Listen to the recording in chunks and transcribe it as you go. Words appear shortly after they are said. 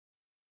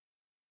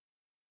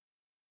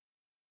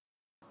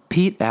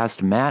Pete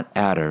asked Matt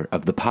Ater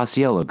of the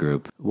Paciello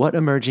Group, what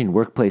emerging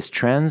workplace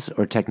trends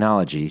or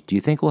technology do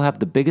you think will have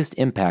the biggest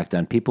impact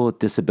on people with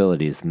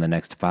disabilities in the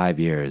next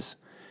 5 years?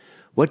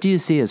 What do you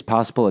see as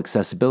possible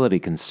accessibility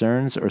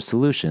concerns or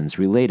solutions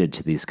related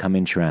to these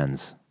coming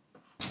trends?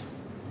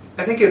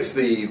 I think it's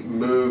the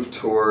move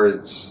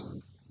towards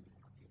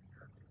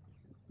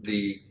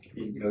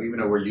even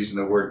though we're using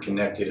the word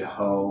connected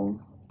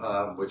home,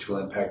 which will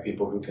impact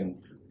people who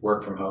can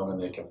work from home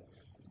and they can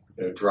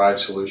drive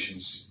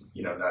solutions,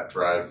 not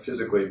drive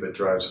physically, but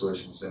drive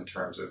solutions in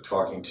terms of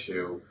talking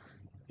to,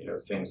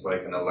 things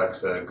like an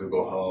Alexa,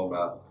 Google Home,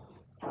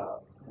 a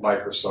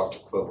Microsoft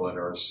equivalent,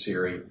 or a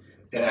Siri,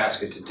 and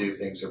ask it to do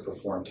things or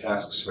perform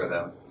tasks for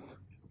them.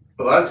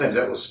 A lot of times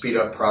that will speed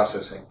up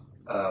processing.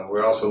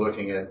 We're also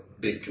looking at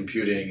big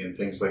computing and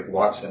things like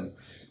Watson,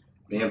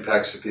 the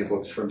impacts to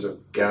people in terms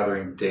of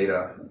gathering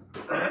data.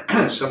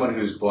 Someone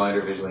who's blind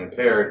or visually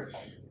impaired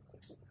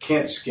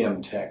can't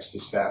skim text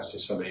as fast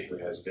as somebody who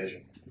has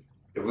vision.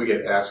 If we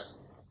could ask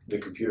the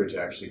computer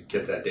to actually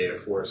get that data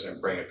for us and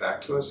bring it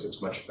back to us,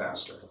 it's much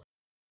faster.